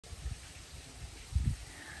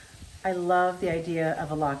I love the idea of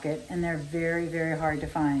a locket, and they're very, very hard to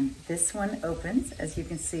find. This one opens, as you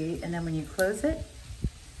can see, and then when you close it,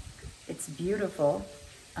 it's beautiful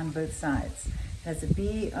on both sides. It has a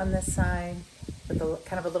bee on this side with a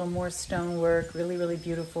kind of a little more stonework, really, really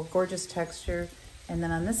beautiful, gorgeous texture. And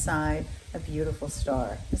then on this side, a beautiful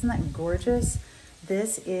star. Isn't that gorgeous?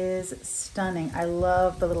 This is stunning. I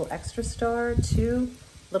love the little extra star too.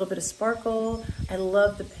 A little bit of sparkle. I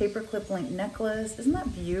love the paperclip link necklace. Isn't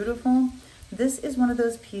that beautiful? This is one of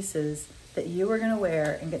those pieces that you are gonna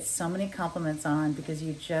wear and get so many compliments on because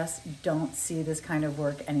you just don't see this kind of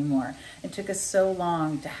work anymore. It took us so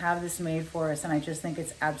long to have this made for us, and I just think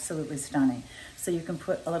it's absolutely stunning. So you can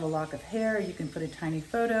put a little lock of hair, you can put a tiny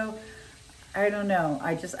photo. I don't know,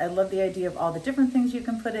 I love the idea of all the different things you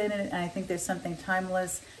can put in it, and I think there's something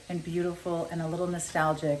timeless and beautiful and a little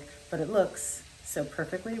nostalgic, but it looks so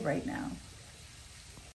perfectly right now.